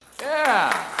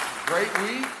Yeah, great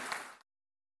week.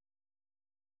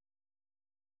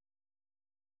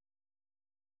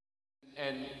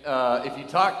 And if you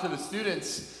talk to the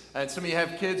students, and some of you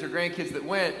have kids or grandkids that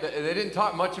went, they didn't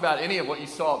talk much about any of what you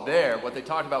saw there. What they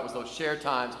talked about was those share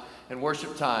times and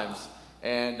worship times.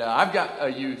 And I've got a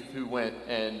youth who went,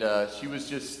 and she was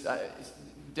just,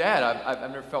 Dad, I've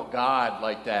never felt God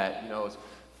like that. You know, it's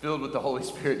filled with the Holy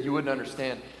Spirit. You wouldn't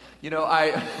understand. You know,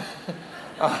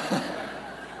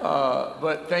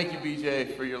 but thank you,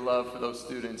 BJ, for your love for those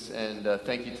students, and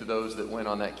thank you to those that went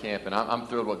on that camp. And I'm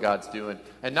thrilled what God's doing.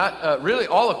 And not really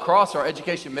all across our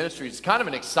education ministry, it's kind of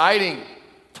an exciting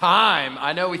time.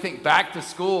 I know we think back to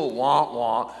school, wah,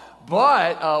 wah.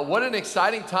 But what an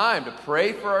exciting time to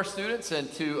pray for our students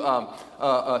and to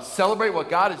celebrate what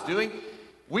God is doing.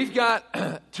 We've got,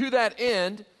 to that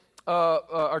end,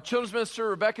 our children's minister,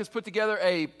 Rebecca's put together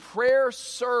a prayer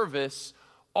service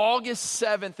August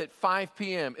 7th at 5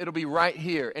 p.m. It'll be right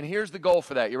here. And here's the goal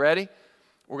for that. You ready?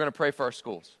 We're going to pray for our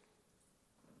schools.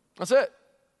 That's it.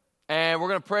 And we're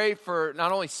going to pray for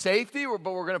not only safety,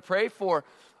 but we're going to pray for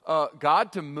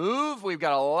God to move. We've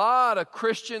got a lot of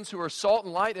Christians who are salt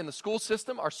and light in the school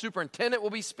system. Our superintendent will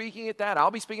be speaking at that.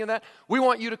 I'll be speaking at that. We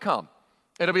want you to come.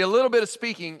 It'll be a little bit of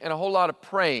speaking and a whole lot of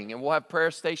praying. And we'll have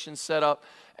prayer stations set up.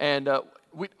 And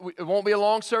it won't be a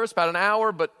long service, about an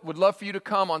hour, but would love for you to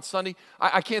come on Sunday.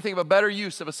 I can't think of a better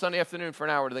use of a Sunday afternoon for an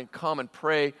hour than come and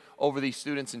pray over these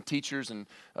students and teachers and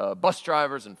bus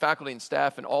drivers and faculty and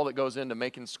staff and all that goes into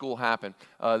making school happen.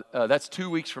 That's 2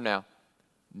 weeks from now.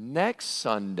 Next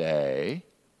Sunday,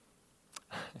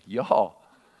 y'all,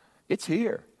 it's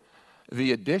here.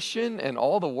 The edition and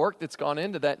all the work that's gone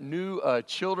into that new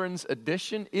children's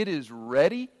edition, it is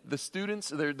ready. The students,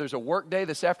 there's a work day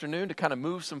this afternoon to kind of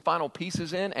move some final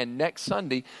pieces in, and next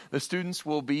Sunday, the students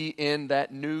will be in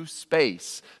that new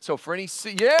space. So for any,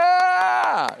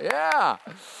 yeah.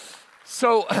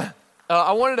 So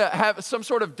I wanted to have some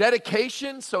sort of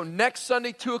dedication. So next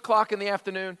Sunday, 2 o'clock in the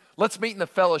afternoon, let's meet in the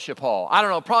fellowship hall. I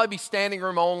don't know, probably be standing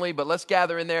room only, but let's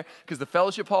gather in there because the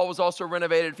fellowship hall was also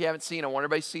renovated. If you haven't seen, I want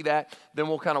everybody to see that. Then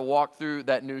we'll kind of walk through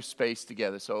that new space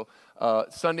together. So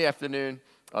Sunday afternoon,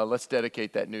 let's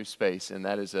dedicate that new space. And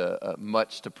that is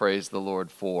much to praise the Lord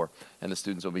for. And the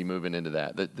students will be moving into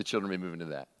that. The children will be moving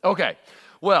into that. Okay,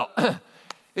 well,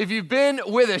 if you've been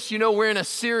with us, you know we're in a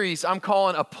series I'm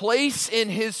calling A Place in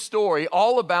His Story,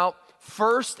 all about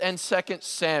 1st and 2nd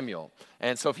Samuel.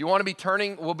 And so if you want to be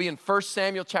turning, we'll be in 1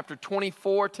 Samuel chapter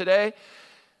 24 today.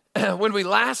 When we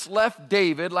last left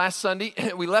David, last Sunday,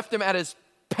 we left him at his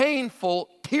painful,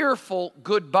 tearful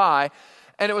goodbye.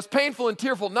 And it was painful and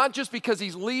tearful, not just because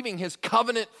he's leaving his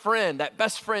covenant friend, that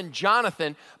best friend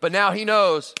Jonathan, but now he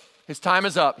knows his time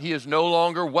is up. He is no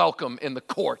longer welcome in the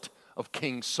court of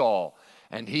King Saul.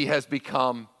 And he has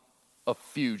become a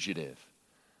fugitive,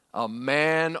 a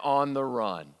man on the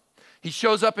run. He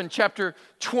shows up in chapter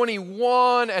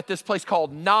 21 at this place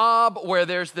called Nob, where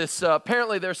there's this,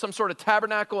 apparently there's some sort of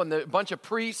tabernacle and a bunch of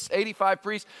priests, 85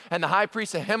 priests, and the high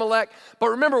priest Ahimelech. But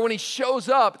remember, when he shows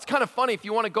up, it's kind of funny if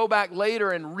you want to go back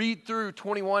later and read through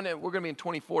 21, and we're going to be in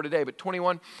 24 today, but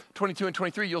 21, 22, and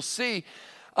 23, you'll see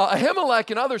Ahimelech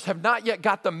and others have not yet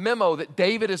got the memo that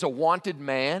David is a wanted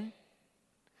man.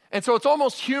 And so it's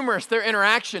almost humorous, their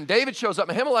interaction. David shows up,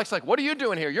 and Ahimelech's like, what are you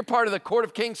doing here? You're part of the court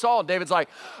of King Saul. And David's like,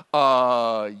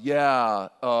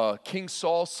 King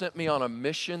Saul sent me on a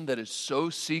mission that is so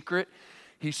secret.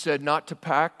 He said not to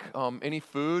pack any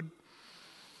food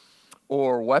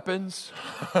or weapons.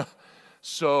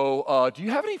 So do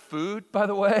you have any food, by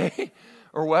the way,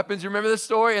 or weapons? You remember this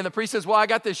story? And the priest says, well, I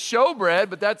got this showbread,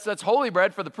 but that's holy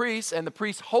bread for the priest. And the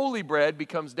priest's holy bread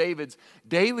becomes David's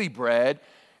daily bread.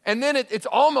 And then it's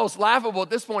almost laughable at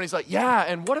this point. He's like, yeah,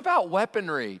 and what about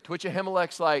weaponry? To which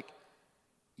Ahimelech's like,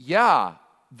 yeah,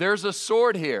 there's a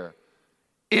sword here.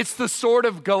 It's the sword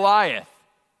of Goliath.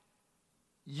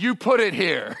 You put it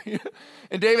here.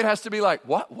 And David has to be like,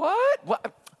 what?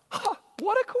 Huh,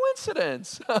 what a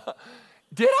coincidence.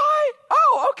 Did I?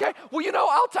 Oh, okay. Well, you know,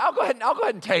 I'll go ahead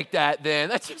and take that then.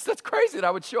 That's crazy that I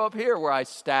would show up here where I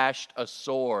stashed a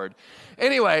sword.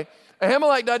 Anyway,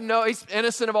 Ahimelech doesn't know, he's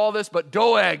innocent of all this, but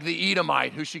Doeg the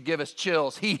Edomite, who should give us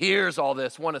chills, he hears all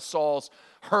this, one of Saul's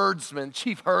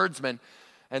chief herdsmen.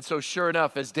 And so sure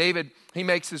enough, as David, he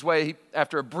makes his way,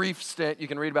 after a brief stint, you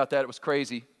can read about that, it was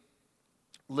crazy.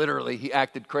 Literally, he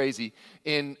acted crazy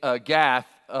in Gath,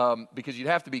 because you'd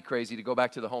have to be crazy to go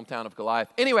back to the hometown of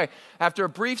Goliath. Anyway, after a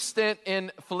brief stint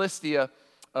in Philistia,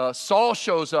 Saul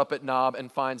shows up at Nob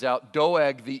and finds out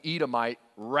Doeg the Edomite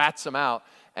rats him out.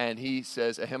 And he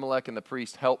says, Ahimelech and the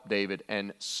priest help David.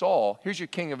 And Saul, here's your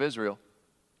king of Israel.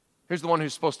 Here's the one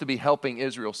who's supposed to be helping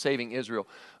Israel, saving Israel,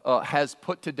 has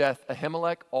put to death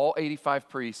Ahimelech, all 85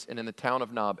 priests, and in the town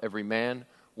of Nob, every man,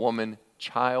 woman,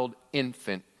 child,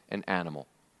 infant, and animal.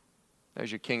 There's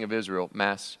your king of Israel,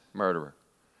 mass murderer.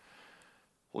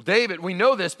 Well, David, we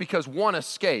know this because one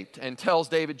escaped and tells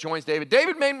David, joins David.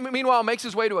 David, meanwhile, makes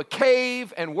his way to a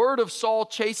cave, and word of Saul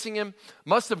chasing him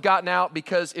must have gotten out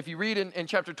because if you read in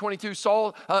chapter 22,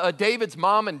 David's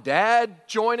mom and dad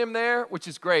join him there, which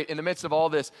is great. In the midst of all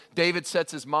this, David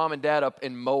sets his mom and dad up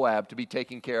in Moab to be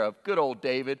taken care of. Good old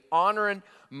David, honoring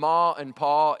Ma and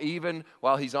Pa even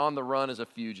while he's on the run as a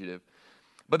fugitive.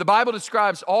 But the Bible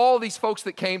describes all these folks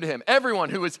that came to him. Everyone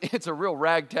who was, it's a real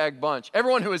ragtag bunch.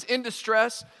 Everyone who was in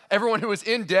distress, everyone who was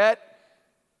in debt.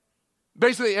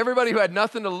 Basically, everybody who had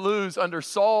nothing to lose under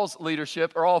Saul's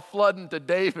leadership are all flooding to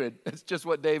David. It's just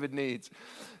what David needs.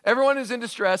 Everyone who's in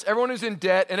distress, everyone who's in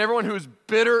debt, and everyone who is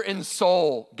bitter in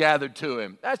soul gathered to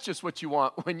him. That's just what you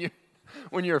want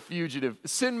when you're a fugitive.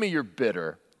 Send me your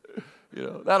bitter.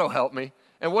 That'll help me.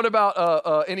 And what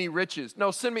about any riches?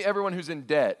 No, send me everyone who's in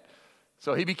debt.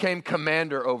 So he became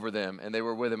commander over them, and they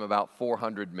were with him about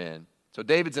 400 men. So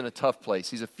David's in a tough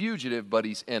place. He's a fugitive, but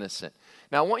he's innocent.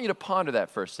 Now, I want you to ponder that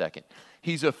for a second.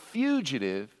 He's a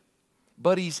fugitive,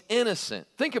 but he's innocent.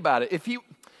 Think about it.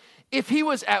 If he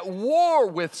was at war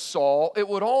with Saul, it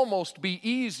would almost be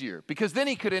easier because then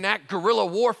he could enact guerrilla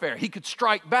warfare. He could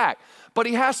strike back. But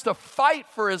he has to fight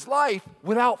for his life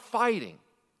without fighting.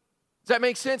 Does that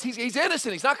make sense? He's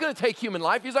innocent. He's not going to take human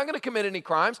life. He's not going to commit any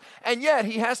crimes. And yet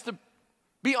he has to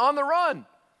be on the run.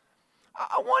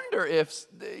 I wonder if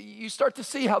you start to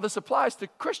see how this applies to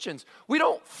Christians. We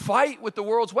don't fight with the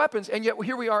world's weapons, and yet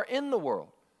here we are in the world.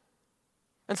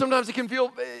 And sometimes it can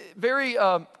feel very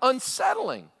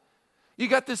unsettling. You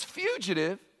got this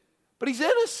fugitive, but he's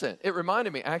innocent. It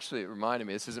reminded me,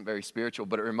 this isn't very spiritual,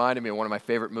 but it reminded me of one of my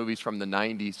favorite movies from the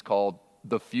 90s called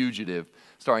The Fugitive,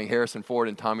 starring Harrison Ford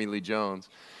and Tommy Lee Jones.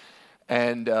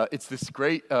 And it's this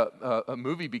great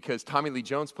movie because Tommy Lee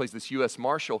Jones plays this U.S.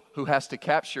 Marshal who has to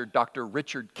capture Dr.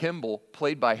 Richard Kimball,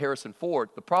 played by Harrison Ford.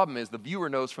 The problem is the viewer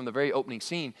knows from the very opening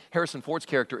scene, Harrison Ford's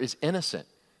character is innocent.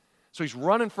 So he's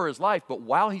running for his life, but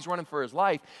while he's running for his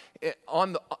life,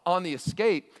 on the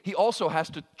escape, he also has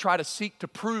to try to seek to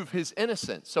prove his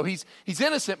innocence. So he's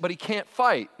innocent, but he can't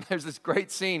fight. There's this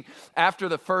great scene after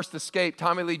the first escape.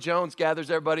 Tommy Lee Jones gathers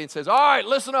everybody and says, "All right,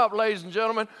 listen up, ladies and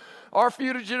gentlemen. Our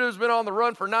fugitive has been on the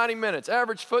run for 90 minutes.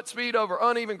 Average foot speed over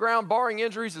uneven ground, barring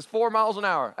injuries, is 4 miles an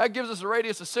hour. That gives us a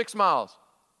radius of 6 miles.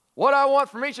 What I want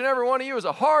from each and every one of you is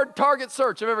a hard target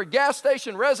search of every gas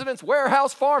station, residence,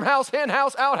 warehouse, farmhouse, hen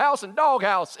house, outhouse, and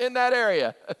doghouse in that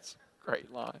area." That's a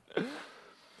great line.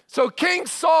 So King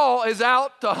Saul is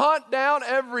out to hunt down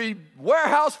every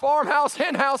warehouse, farmhouse,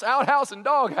 hen house, outhouse, and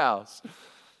doghouse.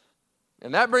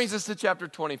 And that brings us to chapter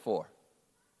 24.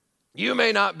 You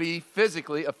may not be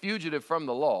physically a fugitive from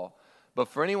the law, but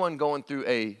for anyone going through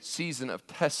a season of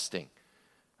testing,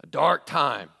 a dark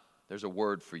time, there's a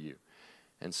word for you.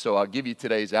 And so I'll give you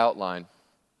today's outline.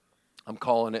 I'm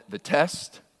calling it the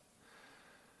test,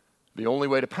 the only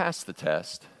way to pass the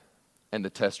test, and the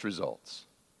test results.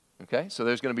 Okay? So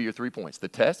there's going to be your 3 points. The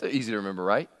test, easy to remember,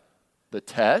 right? The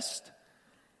test,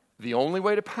 the only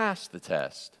way to pass the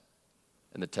test,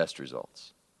 and the test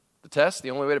results. The test, the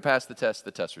only way to pass the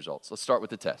test results. Let's start with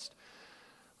the test.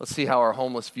 Let's see how our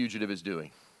homeless fugitive is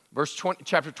doing.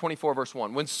 Chapter 24, verse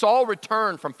 1. When Saul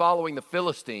returned from following the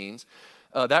Philistines,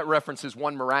 that references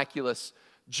one miraculous,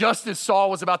 just as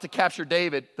Saul was about to capture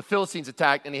David, the Philistines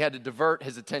attacked and he had to divert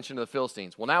his attention to the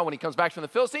Philistines. Well, now when he comes back from the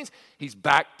Philistines, he's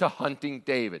back to hunting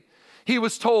David. He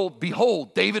was told,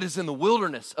 "Behold, David is in the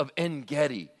wilderness of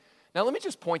En-Gedi." Now, let me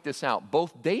just point this out.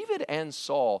 Both David and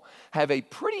Saul have a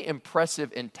pretty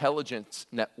impressive intelligence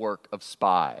network of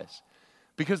spies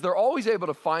because they're always able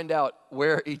to find out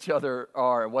where each other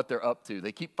are and what they're up to.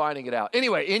 They keep finding it out.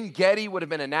 Anyway, En-Gedi would have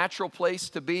been a natural place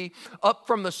to be. Up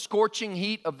from the scorching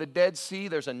heat of the Dead Sea,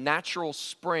 there's a natural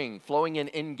spring flowing in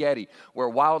En-Gedi where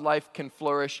wildlife can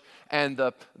flourish, and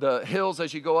the hills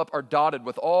as you go up are dotted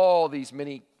with all these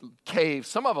many caves,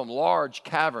 some of them large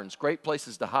caverns, great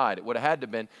places to hide. It would have had to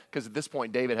have been, because at this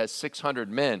point David has 600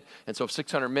 men, and so if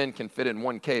 600 men can fit in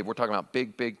one cave, we're talking about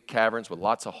big caverns with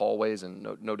lots of hallways and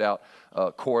no doubt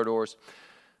corridors.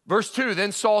 Verse 2,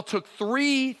 then Saul took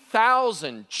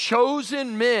 3,000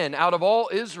 chosen men out of all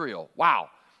Israel,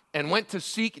 and went to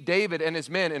seek David and his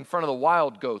men in front of the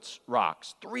wild goats'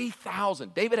 rocks.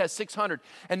 3,000. David has 600.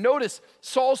 And notice,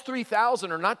 Saul's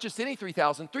 3,000 are not just any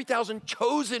 3,000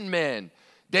 chosen men.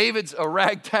 David's a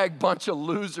ragtag bunch of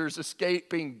losers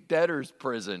escaping debtor's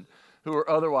prison who are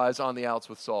otherwise on the outs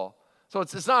with Saul. So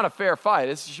it's not a fair fight.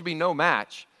 This should be no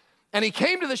match. And he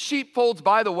came to the sheepfolds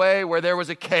by the way where there was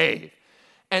a cave.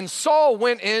 And Saul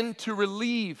went in to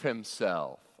relieve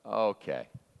himself. Okay.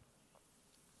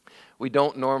 We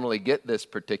don't normally get this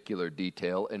particular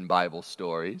detail in Bible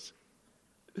stories.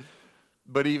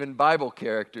 But even Bible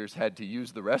characters had to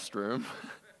use the restroom.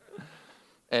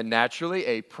 And naturally,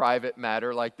 a private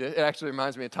matter like this, it actually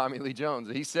reminds me of Tommy Lee Jones.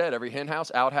 He said, every hen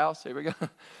house, outhouse, here we go.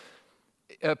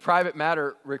 A private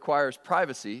matter requires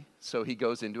privacy, so he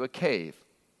goes into a cave.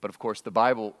 But of course, the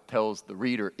Bible tells the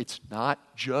reader it's not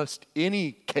just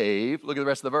any cave. Look at the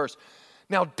rest of the verse.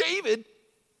 Now, David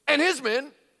and his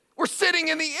men were sitting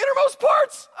in the innermost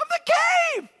parts of the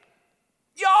cave.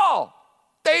 Y'all,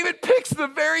 David picks the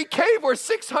very cave where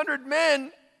 600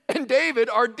 men and David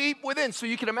are deep within. So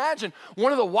you can imagine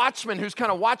one of the watchmen who's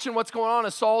kind of watching what's going on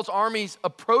as Saul's armies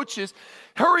approaches,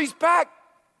 hurries back.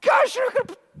 Gosh, you're not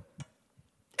gonna...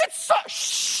 It's Saul.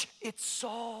 Shh, it's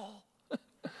Saul.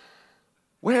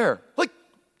 Where? Like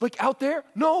out there?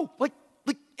 No, like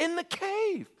in the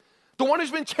cave. The one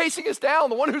who's been chasing us down,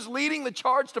 the one who's leading the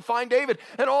charge to find David.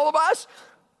 And all of us,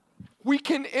 we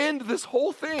can end this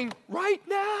whole thing right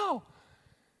now.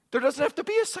 There doesn't have to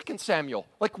be a 2 Samuel.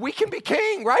 Like, we can be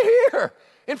king right here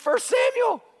in 1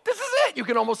 Samuel. This is it. You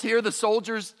can almost hear the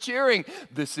soldiers cheering.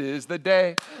 This is the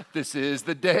day. This is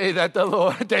the day that the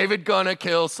Lord, David gonna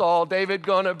kill Saul. David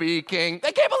gonna be king.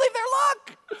 They can't believe their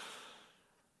luck.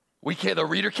 The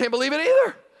reader can't believe it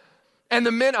either. And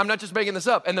the men, I'm not just making this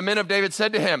up. And the men of David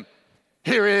said to him,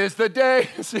 here is the day.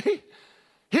 See?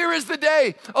 Here is the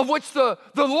day of which the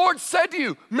Lord said to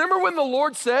you. Remember when the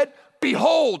Lord said,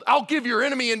 behold, I'll give your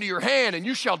enemy into your hand, and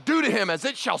you shall do to him as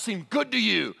it shall seem good to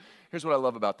you. Here's what I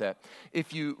love about that.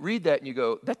 If you read that and you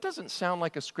go, that doesn't sound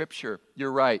like a scripture,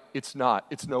 you're right. It's not.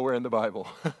 It's nowhere in the Bible.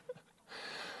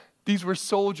 These were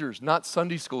soldiers, not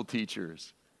Sunday school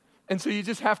teachers. And so you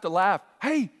just have to laugh.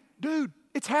 Hey, dude,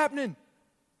 it's happening.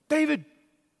 David,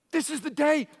 this is the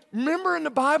day. Remember in the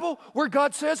Bible where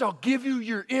God says, I'll give you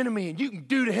your enemy, and you can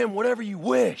do to him whatever you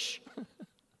wish.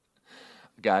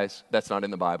 Guys, that's not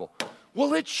in the Bible.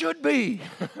 Well, it should be.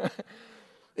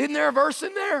 Isn't there a verse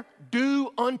in there?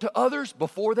 Do unto others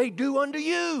before they do unto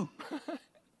you.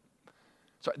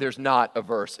 Sorry, there's not a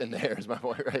verse in there is my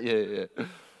point, right? Yeah.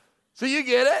 So you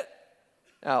get it?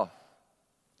 Now,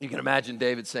 you can imagine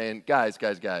David saying, guys,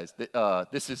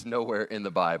 this is nowhere in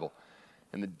the Bible.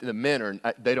 And the men,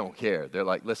 they don't care. They're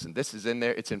like, listen, this is in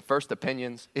there. It's in First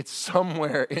Opinions. It's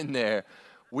somewhere in there.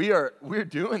 We're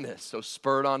doing this. So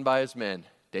spurred on by his men,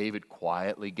 David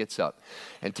quietly gets up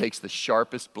and takes the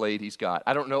sharpest blade he's got.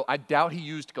 I don't know. I doubt he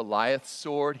used Goliath's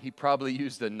sword. He probably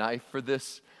used a knife for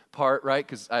this part, right?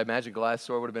 Because I imagine Goliath's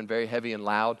sword would have been very heavy and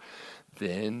loud.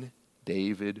 Then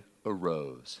David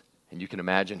arose. And you can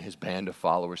imagine his band of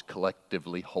followers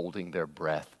collectively holding their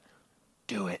breath.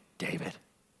 Do it, David.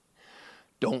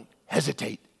 Don't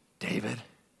hesitate, David.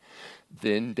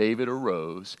 Then David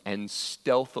arose and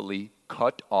stealthily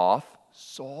cut off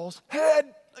Saul's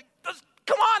head.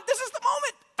 Come on, this is the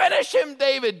moment. Finish him,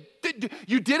 David.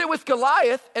 You did it with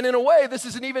Goliath, and in a way, this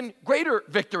is an even greater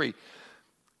victory.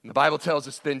 And the Bible tells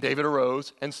us, then David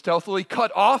arose and stealthily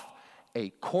cut off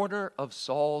a corner of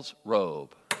Saul's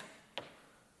robe.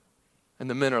 And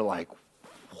the men are like,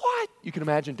 what? You can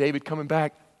imagine David coming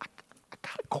back. I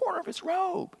got a corner of his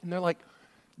robe. And they're like,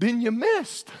 then you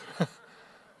missed.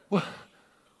 What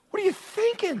are you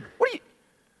thinking?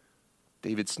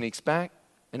 David sneaks back.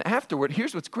 And afterward,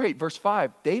 here's what's great, verse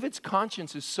 5, David's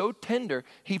conscience is so tender,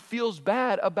 he feels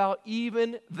bad about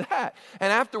even that.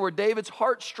 And afterward, David's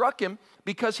heart struck him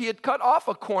because he had cut off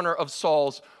a corner of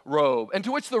Saul's robe. And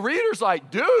to which the reader's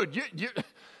like, dude,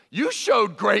 you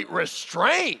showed great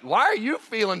restraint. Why are you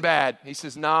feeling bad? He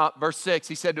says, nah, verse 6,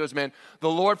 he said to his men, the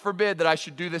Lord forbid that I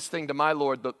should do this thing to my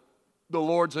Lord, the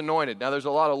Lord's anointed. Now, there's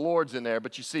a lot of lords in there,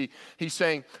 but you see, he's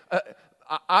saying,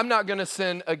 I'm not going to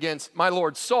sin against my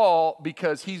Lord Saul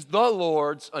because he's the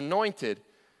Lord's anointed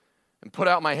and put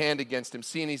out my hand against him,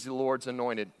 seeing he's the Lord's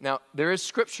anointed. Now, there is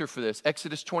scripture for this.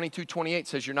 Exodus 22:28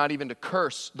 says you're not even to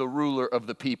curse the ruler of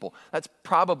the people. That's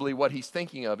probably what he's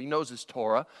thinking of. He knows his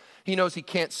Torah. He knows he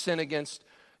can't sin against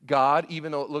God,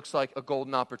 even though it looks like a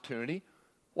golden opportunity.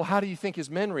 Well, how do you think his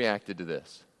men reacted to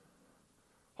this?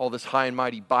 All this high and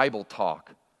mighty Bible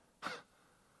talk.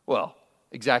 Well,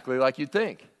 exactly like you'd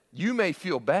think. You may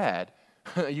feel bad.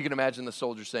 You can imagine the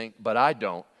soldier saying, but I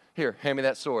don't. Here, hand me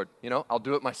that sword. I'll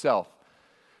do it myself.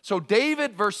 So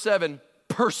David, verse 7,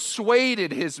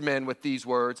 persuaded his men with these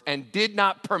words and did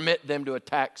not permit them to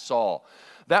attack Saul.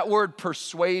 That word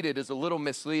persuaded is a little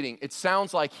misleading. It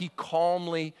sounds like he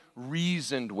calmly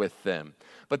reasoned with them.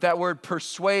 But that word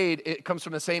persuade, it comes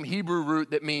from the same Hebrew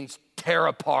root that means tear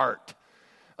apart.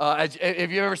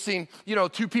 Have you ever seen,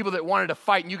 two people that wanted to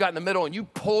fight and you got in the middle and you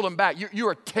pulled them back? You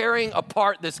are tearing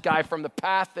apart this guy from the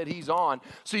path that he's on.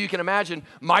 So you can imagine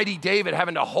mighty David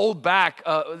having to hold back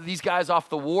these guys off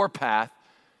the war path.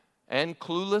 And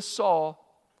clueless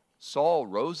Saul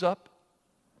rose up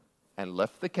and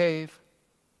left the cave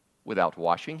without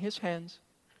washing his hands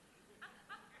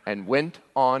and went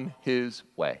on his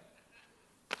way.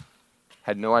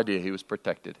 Had no idea he was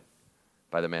protected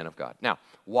by the man of God. Now,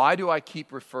 why do I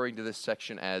keep referring to this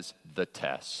section as the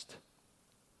test?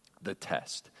 The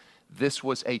test. This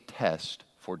was a test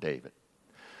for David.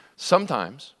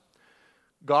 Sometimes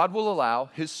God will allow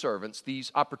his servants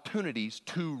these opportunities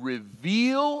to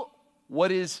reveal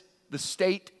what is the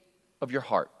state of your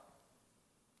heart.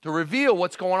 To reveal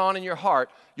what's going on in your heart,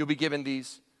 you'll be given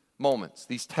these moments,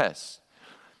 these tests.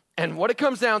 And what it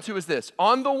comes down to is this.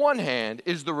 On the one hand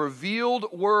is the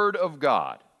revealed word of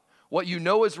God, what you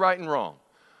know is right and wrong.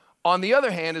 On the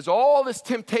other hand is all this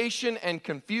temptation and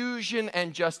confusion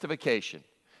and justification.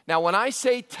 Now, when I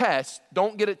say test,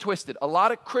 don't get it twisted. A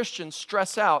lot of Christians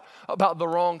stress out about the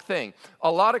wrong thing.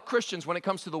 A lot of Christians, when it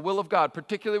comes to the will of God,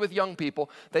 particularly with young people,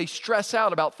 they stress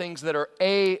out about things that are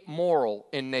amoral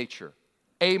in nature.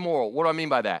 Amoral. What do I mean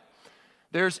by that?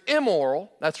 There's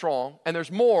immoral, that's wrong, and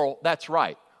there's moral, that's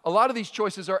right. A lot of these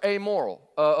choices are amoral.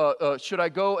 Should I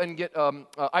go and get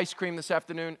ice cream this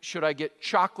afternoon? Should I get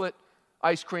chocolate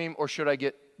ice cream or should I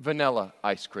get vanilla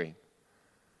ice cream?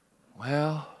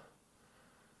 Well,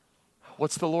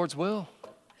 what's the Lord's will?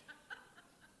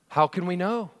 How can we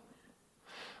know?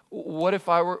 What if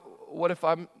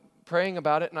I'm praying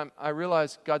about it and I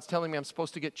realize God's telling me I'm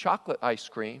supposed to get chocolate ice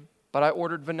cream, but I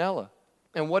ordered vanilla?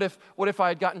 And what if I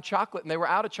had gotten chocolate and they were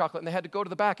out of chocolate and they had to go to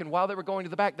the back, and while they were going to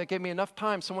the back, they gave me enough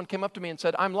time, someone came up to me and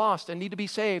said, I'm lost and need to be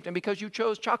saved, and because you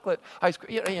chose chocolate ice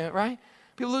cream, right?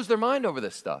 People lose their mind over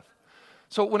this stuff.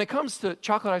 So when it comes to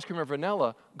chocolate ice cream or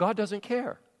vanilla, God doesn't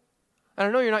care. And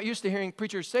I know you're not used to hearing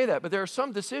preachers say that, but there are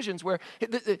some decisions where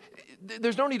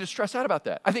there's no need to stress out about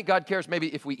that. I think God cares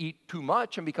maybe if we eat too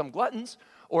much and become gluttons,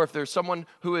 or if there's someone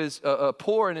who is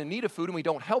poor and in need of food and we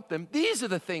don't help them. These are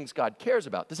the things God cares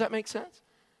about. Does that make sense?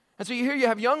 And so you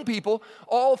have young people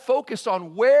all focused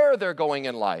on where they're going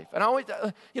in life. And I always,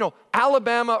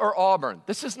 Alabama or Auburn.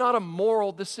 This is not a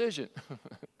moral decision.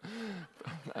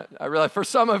 I realize for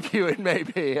some of you it may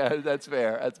be. That's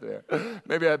fair.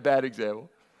 Maybe a bad example.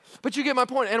 But you get my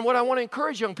point. And what I want to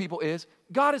encourage young people is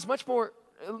God is much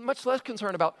less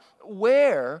concerned about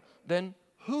where than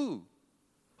who.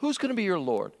 Who's going to be your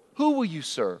Lord? Who will you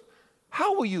serve?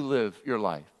 How will you live your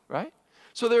life, right?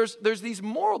 So there's these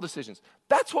moral decisions.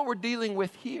 That's what we're dealing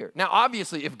with here. Now,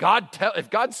 obviously, if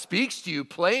God speaks to you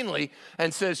plainly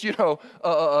and says,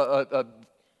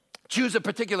 choose a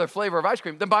particular flavor of ice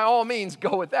cream, then by all means,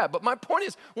 go with that. But my point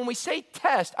is, when we say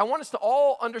test, I want us to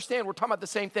all understand we're talking about the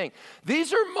same thing.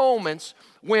 These are moments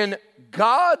when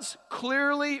God's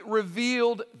clearly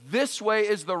revealed this way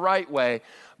is the right way,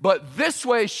 but this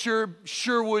way sure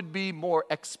would be more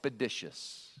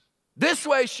expeditious. This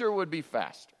way sure would be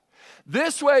faster.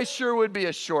 This way sure would be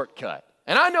a shortcut.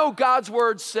 And I know God's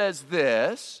word says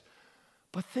this,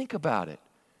 but think about it.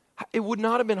 It would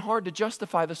not have been hard to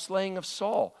justify the slaying of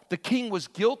Saul. The king was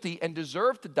guilty and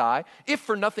deserved to die, if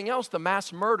for nothing else, the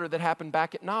mass murder that happened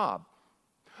back at Nob.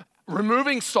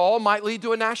 Removing Saul might lead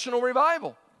to a national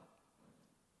revival.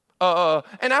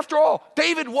 And after all,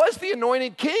 David was the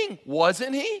anointed king,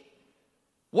 wasn't he?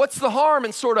 What's the harm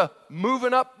in sort of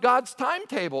moving up God's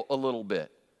timetable a little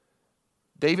bit?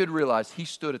 David realized he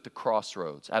stood at the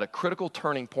crossroads, at a critical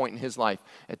turning point in his life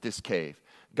at this cave.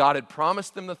 God had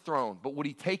promised him the throne, but would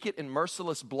he take it in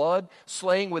merciless blood,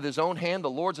 slaying with his own hand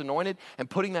the Lord's anointed and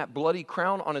putting that bloody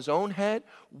crown on his own head?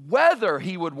 Whether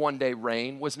he would one day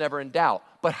reign was never in doubt,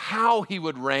 but how he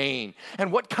would reign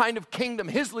and what kind of kingdom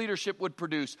his leadership would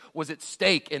produce was at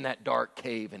stake in that dark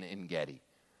cave in En-Gedi.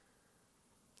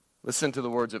 Listen to the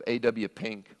words of A.W.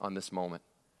 Pink on this moment.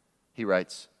 He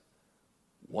writes,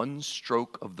 "One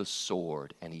stroke of the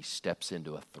sword and he steps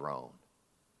into a throne.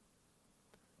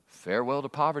 Farewell to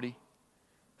poverty.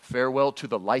 Farewell to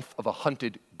the life of a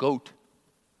hunted goat.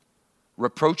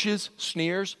 Reproaches,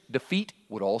 sneers, defeat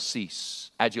would all cease.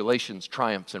 Adulations,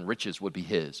 triumphs, and riches would be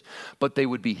his. But they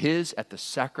would be his at the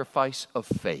sacrifice of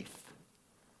faith.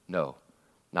 No,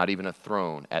 not even a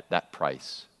throne at that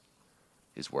price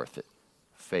is worth it.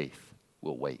 Faith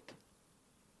will wait."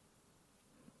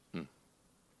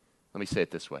 Let me say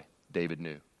it this way. David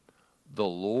knew. The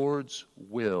Lord's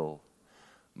will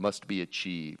must be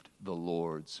achieved the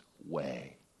Lord's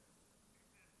way.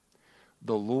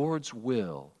 The Lord's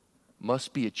will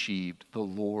must be achieved the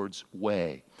Lord's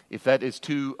way. If that is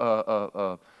too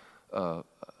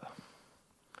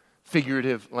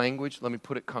figurative language. Let me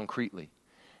put it concretely.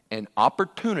 An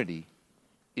opportunity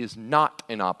is not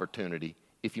an opportunity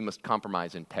if you must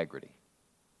compromise integrity.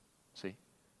 See?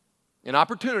 An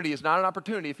opportunity is not an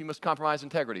opportunity if you must compromise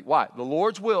integrity. Why? The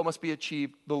Lord's will must be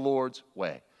achieved the Lord's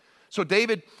way. So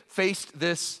David faced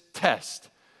this test.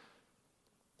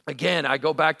 Again, I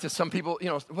go back to some people,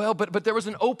 but there was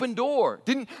an open door.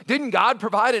 Didn't God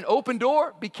provide an open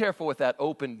door? Be careful with that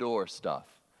open door stuff.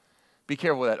 Be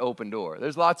careful with that open door.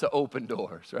 There's lots of open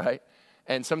doors, right?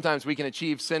 And sometimes we can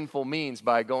achieve sinful means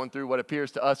by going through what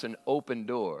appears to us an open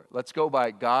door. Let's go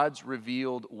by God's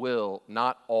revealed will,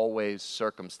 not always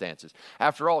circumstances.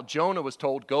 After all, Jonah was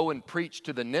told, go and preach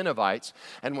to the Ninevites.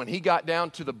 And when he got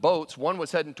down to the boats, one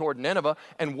was heading toward Nineveh.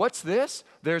 And what's this?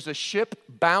 There's a ship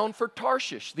bound for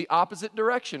Tarshish, the opposite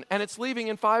direction. And it's leaving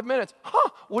in 5 minutes.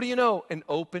 What do you know? An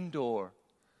open door.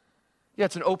 Yeah,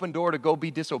 it's an open door to go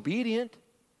be disobedient.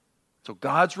 So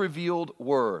God's revealed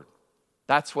word.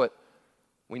 That's what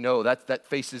we know that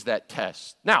faces that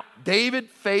test. Now, David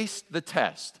faced the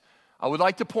test. I would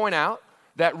like to point out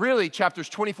that really chapters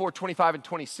 24, 25, and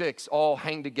 26 all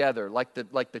hang together like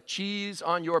the cheese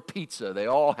on your pizza. They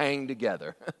all hang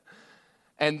together.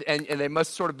 and they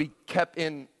must sort of be kept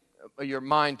in your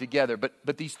mind together.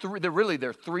 But these three,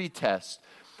 they're three tests.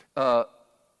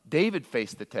 David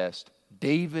faced the test.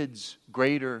 David's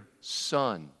greater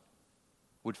son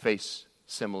would face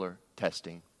similar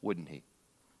testing, wouldn't he?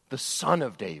 The Son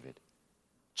of David,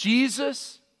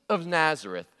 Jesus of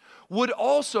Nazareth, would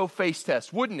also face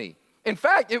tests, wouldn't he? In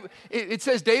fact, it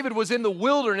says David was in the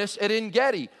wilderness at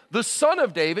En-Gedi. The Son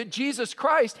of David, Jesus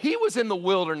Christ, he was in the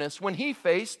wilderness when he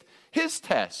faced his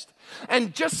test.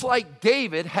 And just like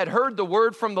David had heard the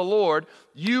word from the Lord,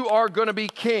 you are going to be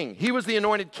king. He was the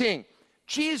anointed king.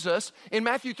 Jesus, in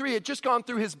Matthew 3, had just gone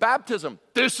through his baptism.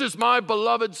 This is my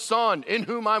beloved Son, in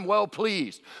whom I'm well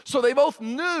pleased. So they both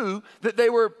knew that they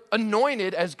were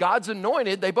anointed as God's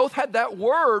anointed. They both had that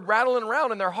word rattling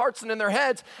around in their hearts and in their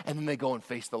heads. And then they go and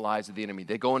face the lies of the enemy.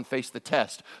 They go and face the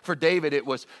test. For David, it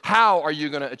was, how are you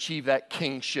going to achieve that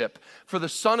kingship? For the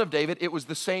Son of David, it was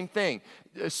the same thing.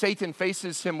 Satan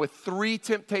faces him with 3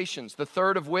 temptations, the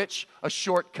third of which, a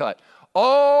shortcut.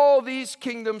 All these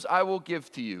kingdoms I will give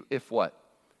to you, if what?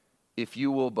 If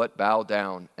you will but bow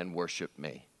down and worship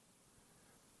me.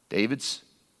 David's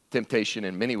temptation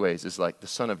in many ways is like the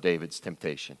Son of David's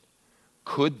temptation.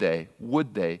 Would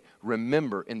they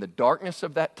remember in the darkness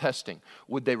of that testing,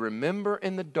 would they remember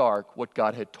in the dark what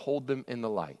God had told them in the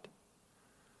light?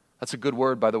 That's a good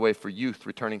word, by the way, for youth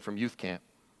returning from youth camp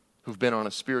who've been on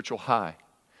a spiritual high.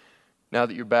 Now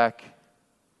that you're back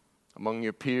among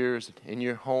your peers, in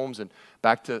your homes, and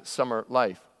back to summer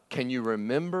life, can you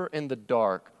remember in the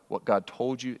dark what God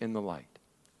told you in the light?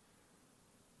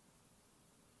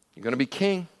 You're going to be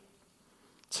king.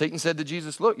 Satan said to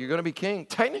Jesus, look, you're going to be king.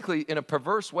 Technically, in a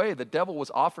perverse way, the devil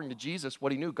was offering to Jesus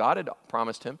what he knew God had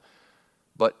promised him,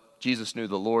 but Jesus knew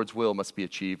the Lord's will must be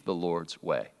achieved the Lord's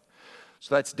way.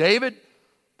 So that's David,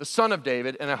 the Son of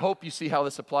David, and I hope you see how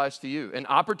this applies to you. An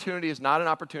opportunity is not an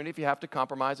opportunity if you have to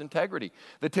compromise integrity.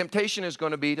 The temptation is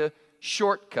going to be to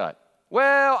shortcut.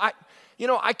 Well,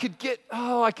 I could get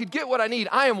what I need.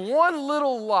 I am one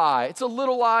little lie. It's a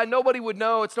little lie. Nobody would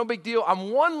know. It's no big deal.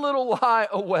 I'm one little lie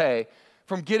away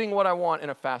from getting what I want in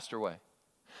a faster way.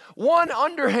 One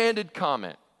underhanded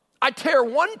comment. I tear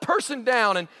one person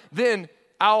down and then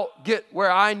I'll get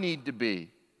where I need to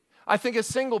be. I think of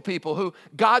single people who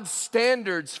God's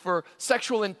standards for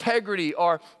sexual integrity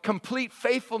are complete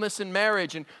faithfulness in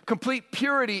marriage and complete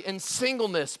purity in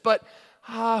singleness. But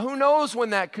who knows when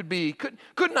that could be?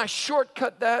 Couldn't I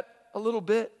shortcut that a little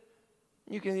bit?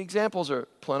 The examples are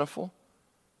plentiful.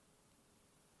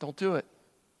 Don't do it.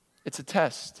 It's a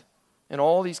test. In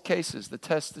all these cases, the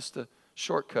test is to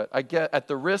shortcut. I get at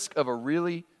the risk of a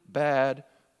really bad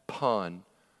pun,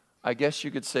 I guess you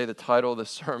could say the title of the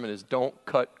sermon is Don't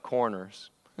Cut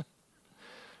Corners.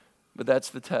 But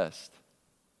that's the test.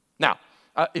 Now,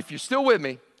 if you're still with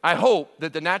me, I hope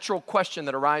that the natural question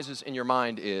that arises in your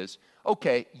mind is,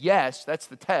 okay, yes, that's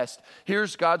the test.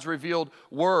 Here's God's revealed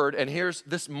word, and here's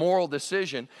this moral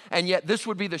decision, and yet this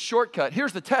would be the shortcut.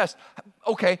 Here's the test.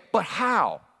 Okay, but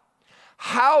how?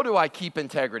 How do I keep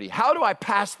integrity? How do I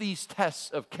pass these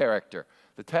tests of character?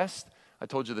 The test, I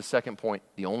told you the second point,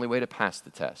 the only way to pass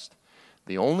the test.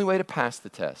 The only way to pass the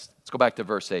test. Let's go back to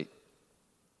verse 8.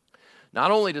 Not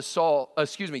only does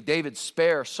David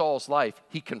spare Saul's life,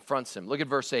 he confronts him. Look at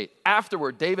verse 8.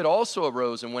 Afterward, David also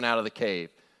arose and went out of the cave.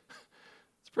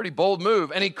 It's a pretty bold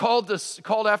move. And he called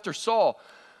after Saul,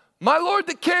 "My lord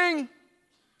the king."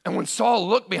 And when Saul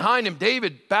looked behind him,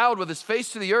 David bowed with his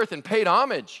face to the earth and paid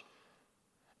homage.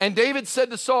 And David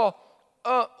said to Saul,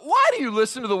 why do you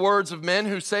listen to the words of men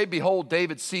who say, behold,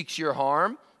 David seeks your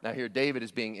harm? Now here, David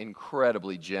is being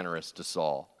incredibly generous to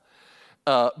Saul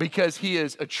because he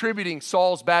is attributing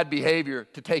Saul's bad behavior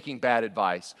to taking bad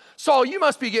advice. Saul, you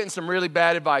must be getting some really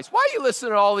bad advice. Why are you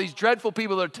listening to all these dreadful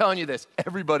people that are telling you this?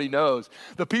 Everybody knows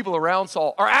the people around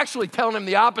Saul are actually telling him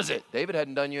the opposite. David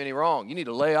hadn't done you any wrong. You need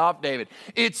to lay off David.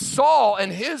 It's Saul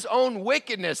and his own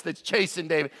wickedness that's chasing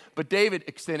David. But David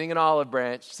extending an olive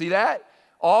branch. See that?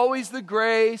 Always the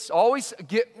grace, no,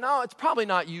 it's probably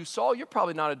not you, Saul. You're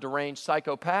probably not a deranged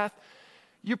psychopath.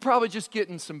 You're probably just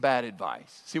getting some bad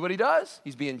advice. See what he does?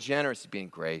 He's being generous, he's being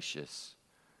gracious.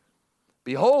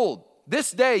 Behold, this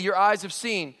day your eyes have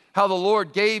seen how the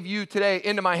Lord gave you today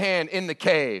into my hand in the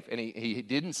cave. And he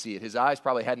didn't see it. His eyes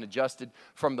probably hadn't adjusted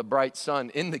from the bright sun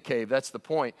in the cave. That's the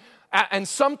point. And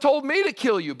some told me to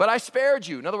kill you, but I spared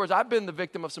you. In other words, I've been the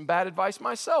victim of some bad advice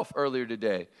myself earlier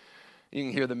today. You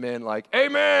can hear the men like,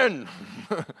 amen.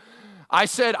 I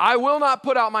said, I will not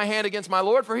put out my hand against my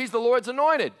Lord, for he's the Lord's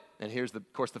anointed. And here's,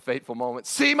 of course, the fateful moment.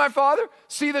 See, my father,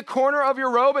 see the corner of your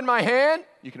robe in my hand?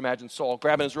 You can imagine Saul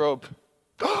grabbing his robe.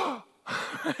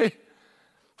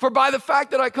 For by the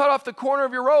fact that I cut off the corner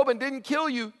of your robe and didn't kill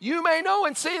you, you may know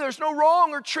and see there's no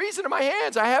wrong or treason in my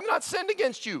hands. I have not sinned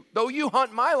against you, though you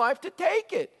hunt my life to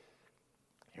take it.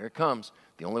 Here it comes.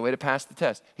 The only way to pass the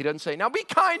test. He doesn't say, now be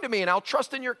kind to me and I'll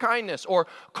trust in your kindness, or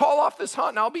call off this hunt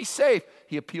and I'll be safe.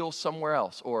 He appeals somewhere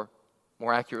else, or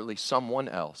more accurately, someone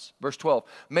else. Verse 12,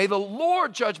 may the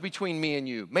Lord judge between me and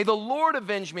you. May the Lord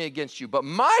avenge me against you, but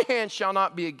my hand shall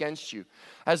not be against you.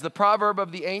 As the proverb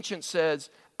of the ancient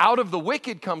says, out of the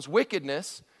wicked comes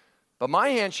wickedness, but my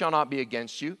hand shall not be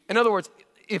against you. In other words,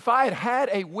 if I had had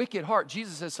a wicked heart,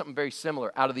 Jesus says something very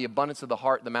similar. Out of the abundance of the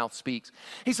heart, the mouth speaks.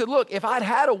 He said, look, if I'd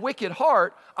had a wicked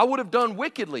heart, I would have done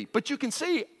wickedly. But you can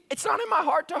see, it's not in my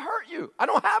heart to hurt you. I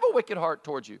don't have a wicked heart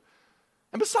towards you.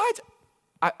 And besides,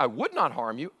 I would not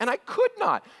harm you, and I could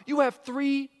not. You have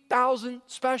 3,000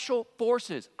 special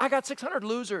forces. I got 600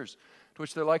 losers. To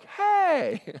which they're like,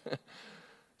 hey.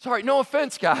 Sorry, no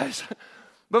offense, guys.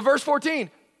 But verse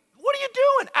 14, what are you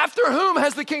doing? After whom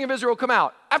has the king of Israel come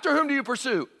out? After whom do you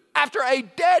pursue? After a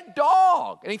dead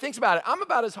dog. And he thinks about it. I'm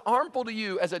about as harmful to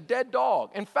you as a dead dog.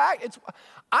 In fact,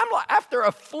 I'm after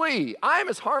a flea. I'm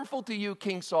as harmful to you,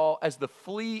 King Saul, as the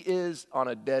flea is on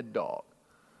a dead dog.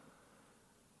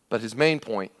 But his main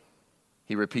point,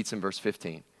 he repeats in verse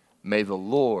 15. May the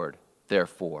Lord,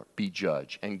 therefore, be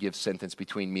judge and give sentence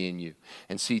between me and you,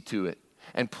 and see to it,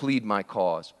 and plead my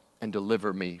cause, and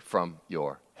deliver me from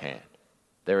your hand.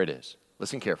 There it is.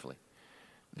 Listen carefully.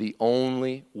 The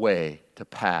only way to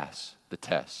pass the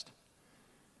test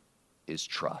is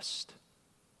trust.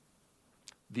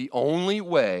 The only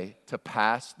way to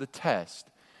pass the test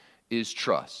is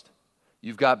trust.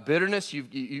 You've got bitterness.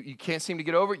 You can't seem to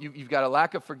get over it. You've got a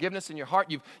lack of forgiveness in your heart.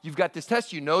 You've got this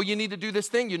test. You know you need to do this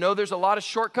thing. You know there's a lot of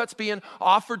shortcuts being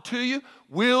offered to you.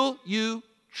 Will you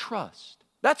trust?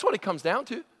 That's what it comes down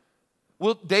to.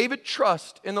 Will David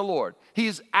trust in the Lord? He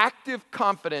has active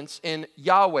confidence in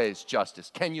Yahweh's justice.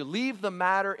 Can you leave the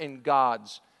matter in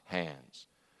God's hands?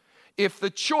 If the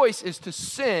choice is to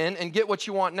sin and get what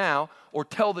you want now, or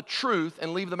tell the truth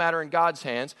and leave the matter in God's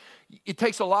hands, it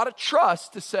takes a lot of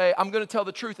trust to say, I'm going to tell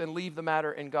the truth and leave the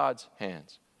matter in God's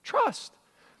hands. Trust.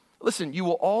 Listen, you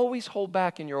will always hold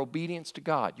back in your obedience to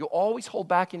God. You'll always hold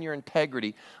back in your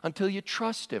integrity until you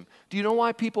trust Him. Do you know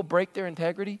why people break their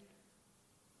integrity?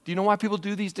 Do you know why people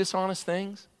do these dishonest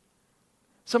things?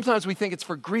 Sometimes we think it's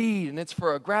for greed and it's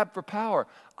for a grab for power.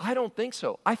 I don't think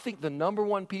so. I think the number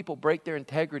one people break their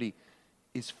integrity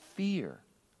is fear.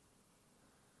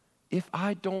 If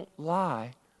I don't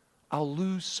lie, I'll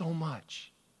lose so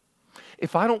much.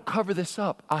 If I don't cover this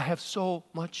up, I have so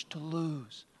much to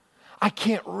lose. I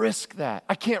can't risk that.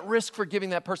 I can't risk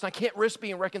forgiving that person. I can't risk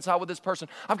being reconciled with this person.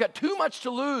 I've got too much to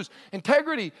lose.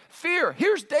 Integrity, fear.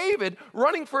 Here's David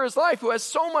running for his life who has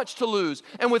so much to lose.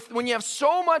 And when you have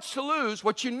so much to lose,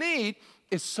 what you need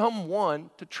is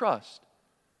someone to trust.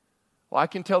 Well, I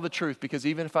can tell the truth because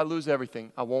even if I lose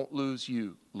everything, I won't lose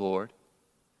you, Lord.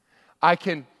 I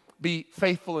can be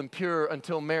faithful and pure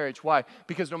until marriage. Why?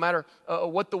 Because no matter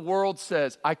what the world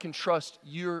says, I can trust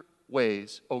your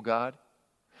ways, oh God.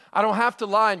 I don't have to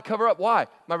lie and cover up. Why?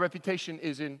 My reputation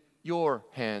is in your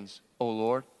hands, oh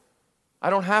Lord. I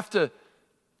don't have to,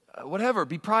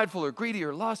 be prideful or greedy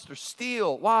or lust or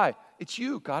steal. Why? It's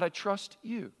you, God. I trust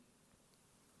you.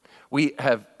 We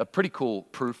have a pretty cool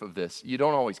proof of this. You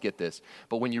don't always get this,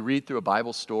 but when you read through a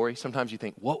Bible story, sometimes you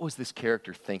think, what was this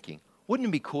character thinking? Wouldn't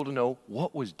it be cool to know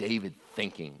what was David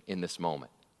thinking in this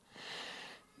moment?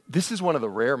 This is one of the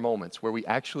rare moments where we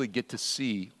actually get to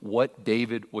see what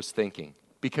David was thinking.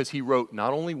 because he wrote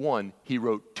not only one, he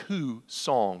wrote 2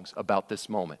 songs about this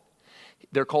moment.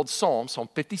 They're called Psalms, Psalm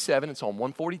 57 and Psalm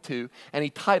 142, and he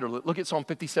titled it. Look at Psalm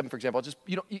 57, for example.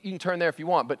 You can turn there if you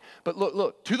want, but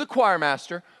look, to the choir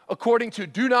master, according to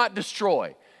Do Not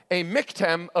Destroy, a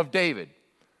miktam of David.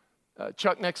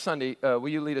 Chuck, next Sunday, will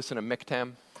you lead us in a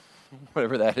miktam?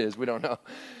 Whatever that is, we don't know.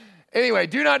 Anyway,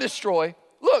 do not destroy.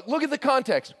 Look at the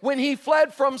context. When he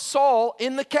fled from Saul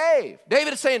in the cave,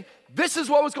 David is saying, this is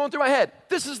what was going through my head.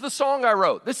 This is the song I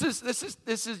wrote. This is,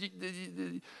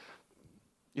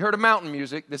 you heard of mountain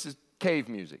music. This is cave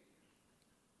music.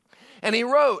 And he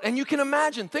wrote, and you can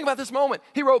imagine, think about this moment.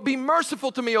 He wrote, be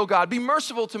merciful to me, O God, be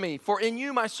merciful to me, for in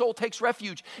you my soul takes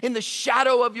refuge. In the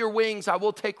shadow of your wings I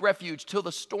will take refuge till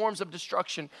the storms of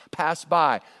destruction pass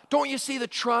by. Don't you see the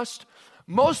trust?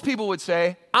 Most people would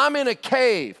say, I'm in a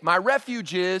cave. My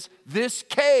refuge is this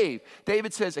cave.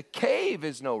 David says, a cave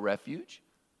is no refuge.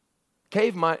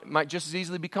 Cave might just as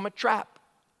easily become a trap.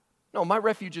 No, my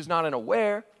refuge is not in a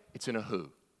where, it's in a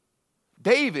who.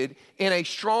 David, in a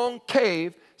strong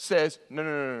cave, says,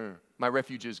 no. My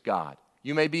refuge is God.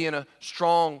 You may be in a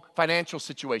strong financial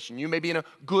situation. You may be in a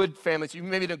good family. You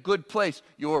may be in a good place.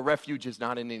 Your refuge is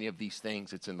not in any of these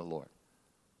things. It's in the Lord.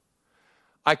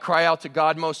 I cry out to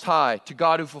God Most High, to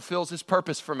God who fulfills his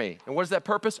purpose for me. And what is that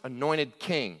purpose? Anointed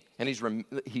king. And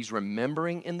he's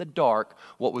remembering in the dark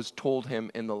what was told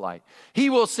him in the light. He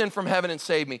will send from heaven and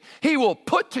save me. He will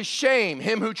put to shame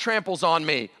him who tramples on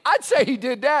me. I'd say he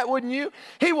did that, wouldn't you?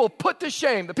 He will put to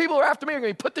shame. The people who are after me are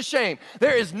going to be put to shame.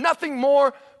 There is nothing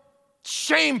more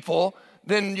shameful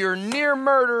than your near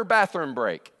murder bathroom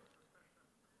break.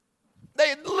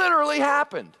 They literally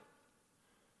happened.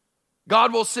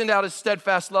 God will send out his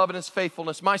steadfast love and his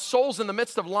faithfulness. My soul's in the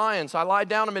midst of lions. I lie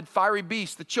down amid fiery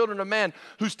beasts, the children of men,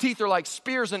 whose teeth are like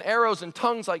spears and arrows and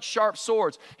tongues like sharp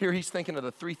swords. Here he's thinking of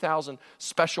the 3,000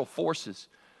 special forces.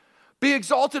 Be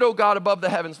exalted, O God, above the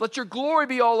heavens. Let your glory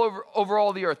be all over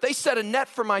all the earth. They set a net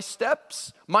for my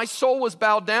steps. My soul was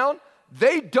bowed down.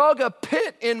 They dug a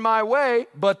pit in my way,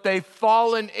 but they've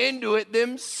fallen into it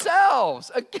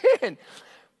themselves. Again,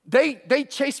 They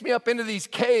chase me up into these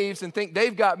caves and think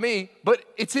they've got me, but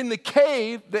it's in the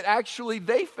cave that actually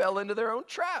they fell into their own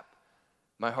trap.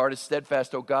 My heart is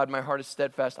steadfast, O God, my heart is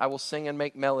steadfast. I will sing and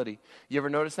make melody. You ever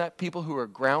notice that? People who are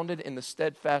grounded in the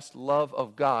steadfast love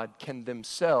of God can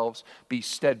themselves be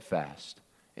steadfast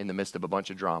in the midst of a bunch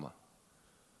of drama.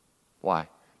 Why?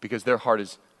 Because their heart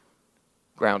is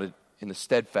grounded in the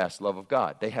steadfast love of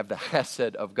God. They have the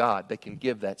chesed of God. They can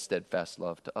give that steadfast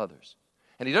love to others.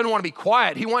 And he doesn't want to be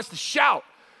quiet. He wants to shout,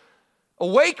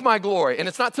 awake, my glory. And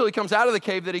it's not till he comes out of the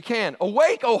cave that he can.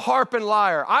 Awake, O harp and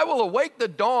lyre. I will awake the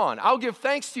dawn. I'll give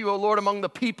thanks to you, O Lord, among the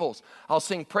peoples. I'll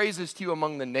sing praises to you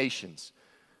among the nations.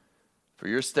 For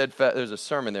your steadfast, there's a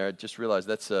sermon there. I just realized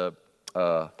those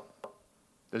are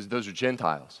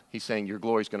Gentiles. He's saying your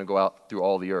glory is going to go out through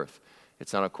all the earth.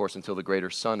 It's not, of course, until the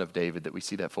greater Son of David that we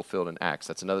see that fulfilled in Acts.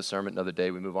 That's another sermon, another day.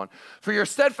 We move on. For your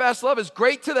steadfast love is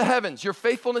great to the heavens, your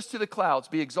faithfulness to the clouds.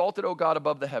 Be exalted, O God,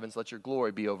 above the heavens. Let your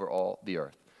glory be over all the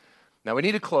earth. Now, we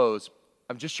need to close.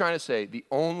 I'm just trying to say the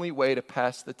only way to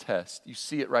pass the test, you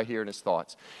see it right here in his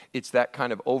thoughts, it's that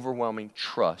kind of overwhelming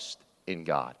trust in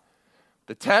God.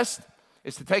 The test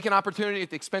is to take an opportunity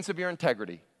at the expense of your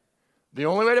integrity. The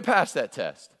only way to pass that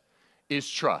test is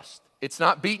trust. It's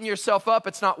not beating yourself up.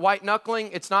 It's not white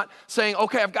knuckling. It's not saying,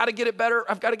 okay, I've got to get it better.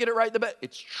 I've got to get it right.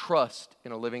 It's trust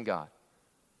in a living God.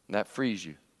 And that frees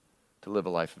you to live a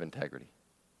life of integrity.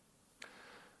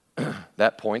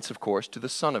 That points, of course, to the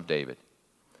Son of David.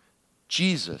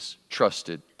 Jesus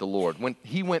trusted the Lord. When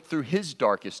he went through his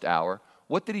darkest hour,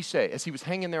 what did he say? As he was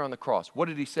hanging there on the cross, what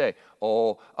did he say?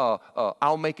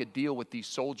 I'll make a deal with these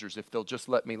soldiers if they'll just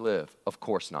let me live. Of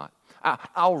course not.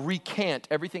 I'll recant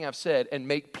everything I've said and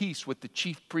make peace with the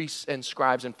chief priests and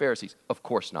scribes and Pharisees. Of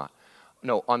course not.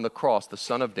 No, on the cross, the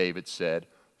Son of David said,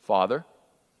 Father,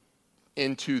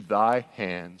 into thy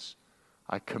hands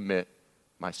I commit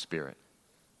my spirit.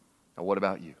 Now, what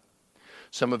about you?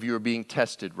 Some of you are being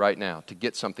tested right now to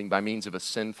get something by means of a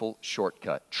sinful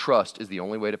shortcut. Trust is the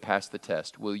only way to pass the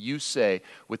test. Will you say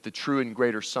with the true and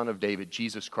greater Son of David,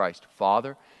 Jesus Christ,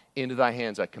 Father, into thy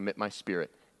hands I commit my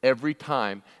spirit? Every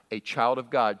time a child of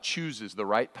God chooses the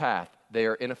right path, they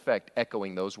are in effect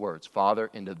echoing those words. Father,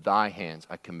 into thy hands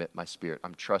I commit my spirit.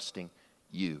 I'm trusting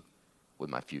you with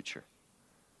my future,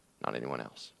 not anyone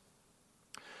else.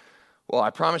 Well, I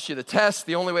promise you the test,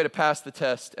 the only way to pass the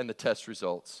test and the test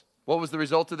results. What was the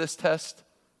result of this test?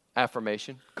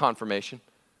 Affirmation, confirmation.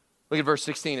 Look at verse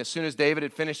 16. As soon as David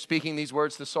had finished speaking these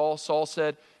words to Saul, Saul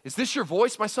said, is this your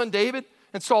voice, my son David?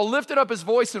 And Saul lifted up his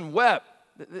voice and wept.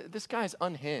 This guy's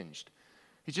unhinged.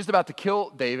 He's just about to kill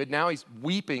David. Now he's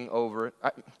weeping over it.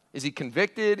 Is he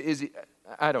convicted?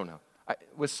 I don't know.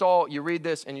 With Saul, you read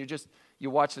this and you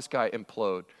watch this guy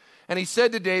implode. And he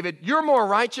said to David, "You're more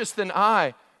righteous than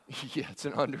I." Yeah, it's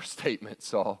an understatement,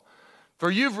 Saul. "For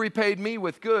you've repaid me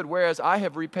with good, whereas I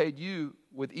have repaid you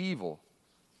with evil."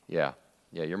 Yeah,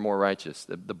 you're more righteous.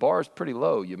 The bar is pretty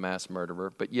low, you mass murderer.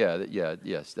 But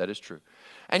yes, that is true.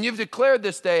 "And you've declared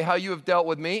this day how you have dealt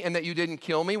with me and that you didn't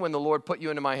kill me when the Lord put you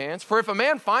into my hands. For if a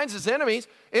man finds his enemy,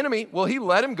 will he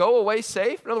let him go away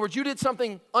safe?" In other words, you did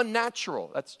something unnatural.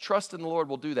 That's trust in the Lord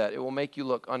will do that. It will make you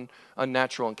look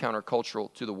unnatural and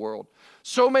countercultural to the world.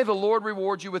 "So may the Lord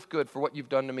reward you with good for what you've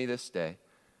done to me this day."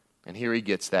 And here he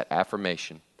gets that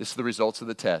affirmation. This is the results of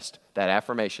the test. That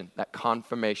affirmation, that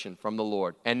confirmation from the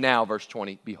Lord. "And now," verse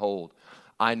 20, "behold,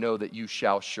 I know that you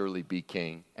shall surely be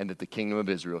king, and that the kingdom of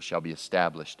Israel shall be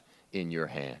established in your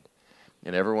hand."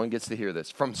 And everyone gets to hear this,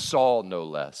 from Saul no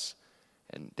less.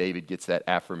 And David gets that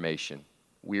affirmation.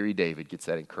 Weary David gets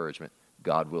that encouragement.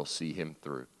 God will see him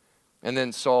through. And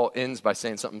then Saul ends by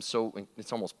saying something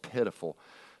it's almost pitiful.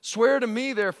 "Swear to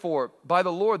me, therefore, by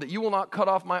the Lord, that you will not cut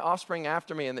off my offspring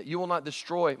after me, and that you will not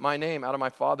destroy my name out of my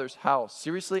father's house."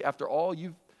 Seriously, after all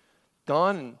you've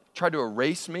done and tried to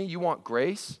erase me, you want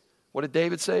grace? What did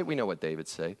David say? We know what David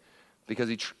said. Because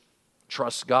he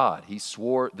trusts God. He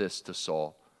swore this to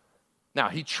Saul. Now,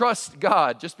 he trusts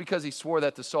God. Just because he swore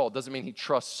that to Saul doesn't mean he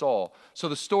trusts Saul. So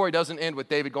the story doesn't end with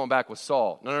David going back with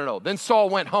Saul. No. Then Saul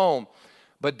went home,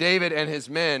 but David and his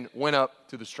men went up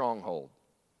to the stronghold.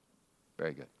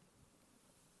 Very good.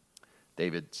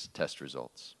 David's test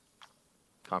results.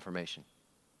 Confirmation.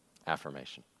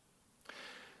 Affirmation.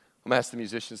 I'm going to ask the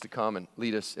musicians to come and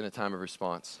lead us in a time of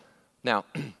response. Now,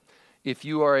 if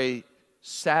you are a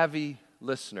savvy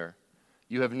listener,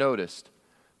 you have noticed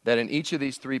that in each of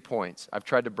these 3 points, I've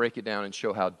tried to break it down and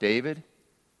show how David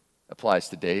applies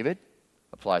to David,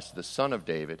 applies to the son of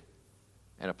David,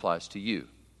 and applies to you.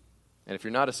 And if you're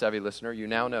not a savvy listener, you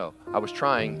now know. I was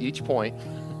trying each point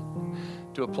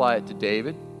to apply it to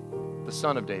David, the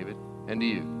son of David, and to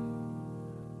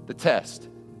you. The test.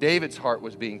 David's heart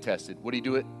was being tested. Would he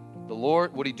do it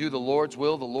would he do the Lord's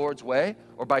will, the Lord's way?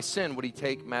 Or by sin, would he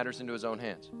take matters into his own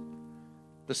hands?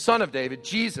 The son of David,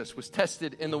 Jesus, was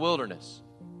tested in the wilderness.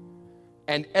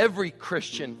 And every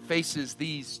Christian faces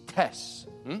these tests.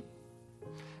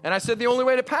 And I said the only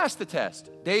way to pass the test,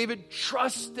 David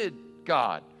trusted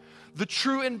God. The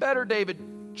true and better David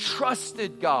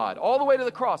trusted God. All the way to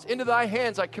the cross. "Into thy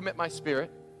hands I commit my spirit."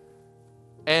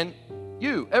 And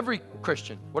you, every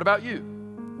Christian, what about you?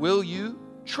 Will you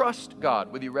trust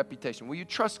God with your reputation? Will you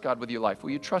trust God with your life? Will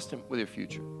you trust him with your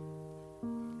future?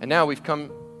 And now we've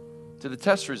come to the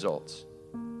test results.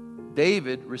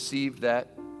 David received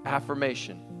that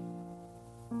affirmation.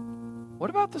 What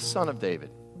about the son of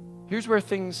David? Here's where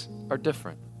things are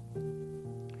different.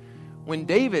 When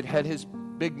David had his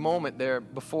big moment there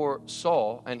before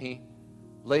Saul and he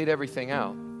laid everything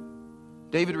out,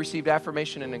 David received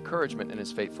affirmation and encouragement in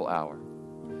his fateful hour.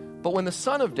 But when the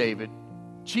son of David,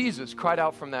 Jesus, cried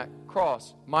out from that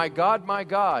cross, my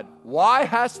God, why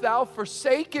hast thou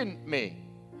forsaken me?"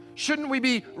 Shouldn't we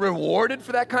be rewarded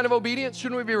for that kind of obedience?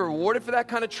 Shouldn't we be rewarded for that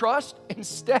kind of trust?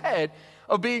 Instead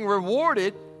of being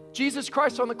rewarded, Jesus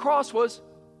Christ on the cross was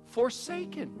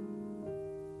forsaken.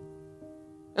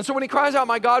 And so when he cries out,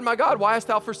 my God, why hast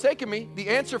thou forsaken me?" The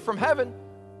answer from heaven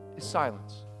is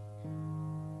silence.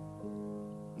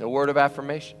 No word of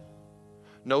affirmation.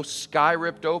 No sky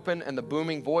ripped open and the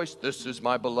booming voice, "This is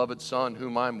my beloved son,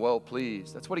 whom I'm well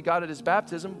pleased." That's what he got at his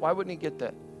baptism. Why wouldn't he get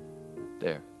that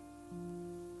there?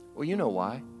 Well, you know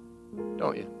why,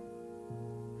 don't you?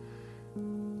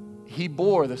 He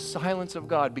bore the silence of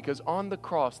God because on the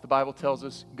cross, the Bible tells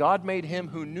us, God made him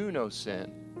who knew no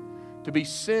sin to be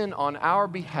sin on our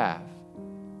behalf,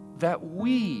 that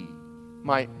we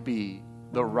might be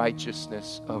the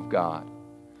righteousness of God.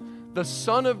 The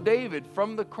son of David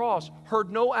from the cross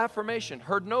heard no affirmation,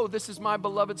 heard no, "This is my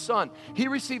beloved son." He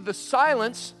received the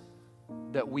silence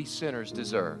that we sinners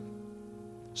deserve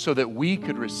so that we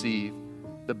could receive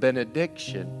the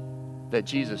benediction that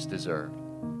Jesus deserved.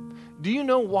 Do you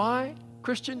know why,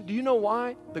 Christian? Do you know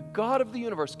why the God of the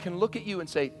universe can look at you and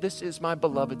say, "This is my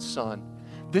beloved son.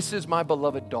 This is my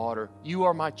beloved daughter. You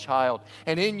are my child,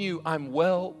 and in you I'm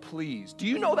well pleased"? Do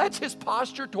you know that's his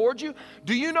posture towards you?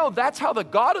 Do you know that's how the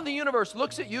God of the universe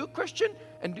looks at you, Christian?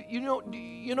 And do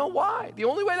you know why? The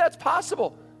only way that's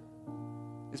possible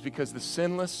is because the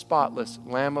sinless, spotless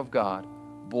Lamb of God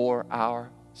bore our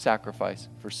sacrifice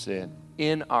for sin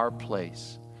in our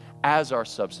place as our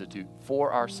substitute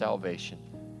for our salvation.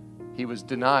 He was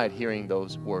denied hearing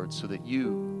those words so that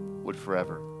you would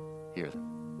forever hear them.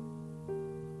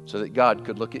 so that God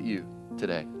could look at you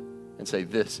today and say,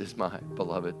 this is my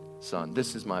beloved son.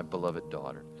 This is my beloved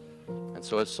daughter. And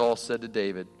so as Saul said to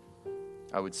David,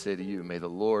 I would say to you, may the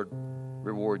Lord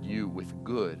reward you with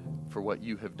good for what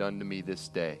you have done to me this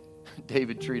day.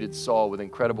 David treated Saul with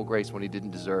incredible grace when he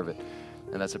didn't deserve it.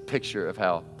 And that's a picture of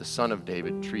how the Son of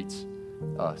David treats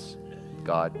us.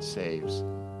 God saves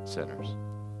sinners.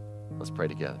 Let's pray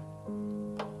together.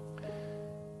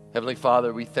 Heavenly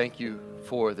Father, we thank you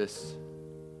for this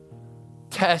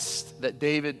test that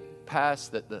David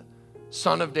passed, that the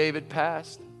Son of David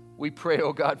passed. We pray,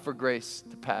 oh God, for grace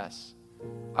to pass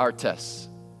our tests.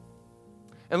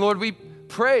 And Lord, we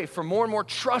pray for more and more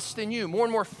trust in you, more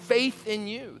and more faith in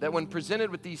you, that when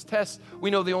presented with these tests, we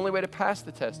know the only way to pass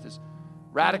the test is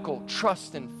radical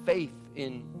trust and faith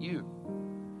in you.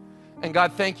 And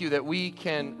God, thank you that we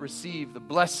can receive the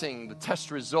blessing, the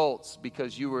test results,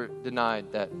 because you were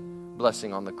denied that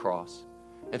blessing on the cross.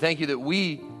 And thank you that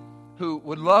we who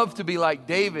would love to be like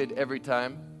David every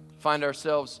time find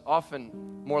ourselves often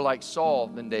more like Saul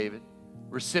than David,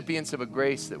 recipients of a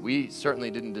grace that we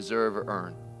certainly didn't deserve or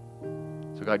earn.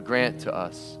 So God, grant to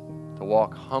us to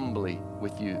walk humbly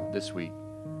with you this week,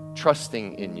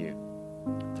 trusting in you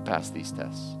to pass these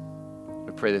tests.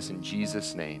 We pray this in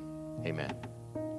Jesus' name. Amen.